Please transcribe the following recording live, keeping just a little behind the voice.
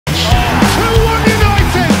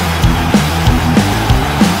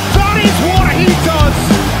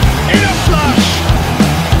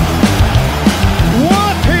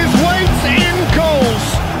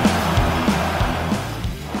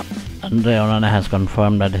Andre Onana has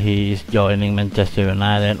confirmed that he is joining Manchester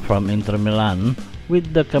United from Inter Milan,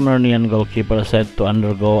 with the Cameroonian goalkeeper set to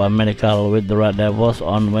undergo a medical with the Red Devils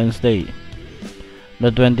on Wednesday.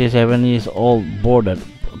 The 27-year-old boarded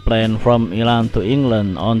plane from Milan to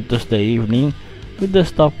England on Tuesday evening, with the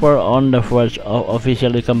stopper on the verge of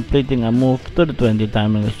officially completing a move to the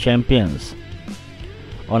 20-time English champions.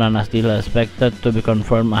 Onana still expected to be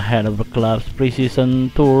confirmed ahead of the club's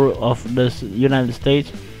pre-season tour of the United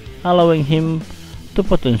States, allowing him to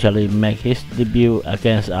potentially make his debut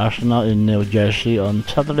against Arsenal in New Jersey on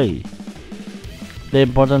Saturday. The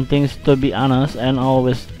important thing is to be honest and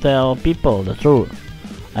always tell people the truth.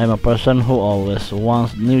 I'm a person who always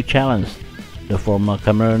wants new challenge, the former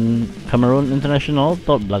Cameroon international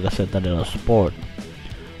told La Gazzetta dello Sport.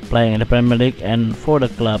 Playing in the Premier League and for the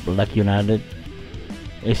club like United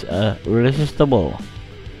is irresistible.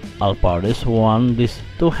 All parties want this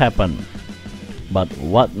to happen. But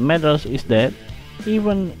what matters is that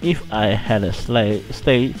even if I had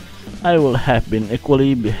stayed, I would have been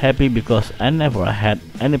equally happy because I never had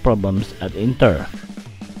any problems at Inter.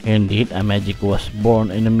 Indeed, a magic was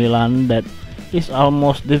born in Milan that is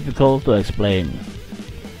almost difficult to explain.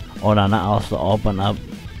 Onana also opened up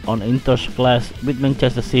on Inter's clash with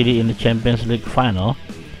Manchester City in the Champions League final,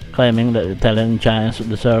 claiming that the Italian giants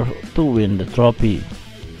deserve to win the trophy.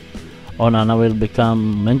 Onana will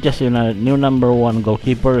become Manchester United's new #1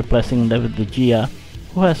 goalkeeper, replacing David De Gea,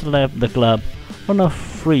 who has left the club on a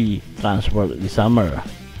free transfer this summer.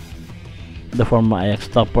 The former Ajax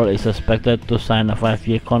stopper is expected to sign a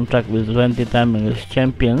 5-year contract with 20-time English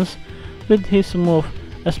champions, with his move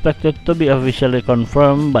expected to be officially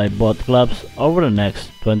confirmed by both clubs over the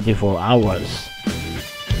next 24 hours.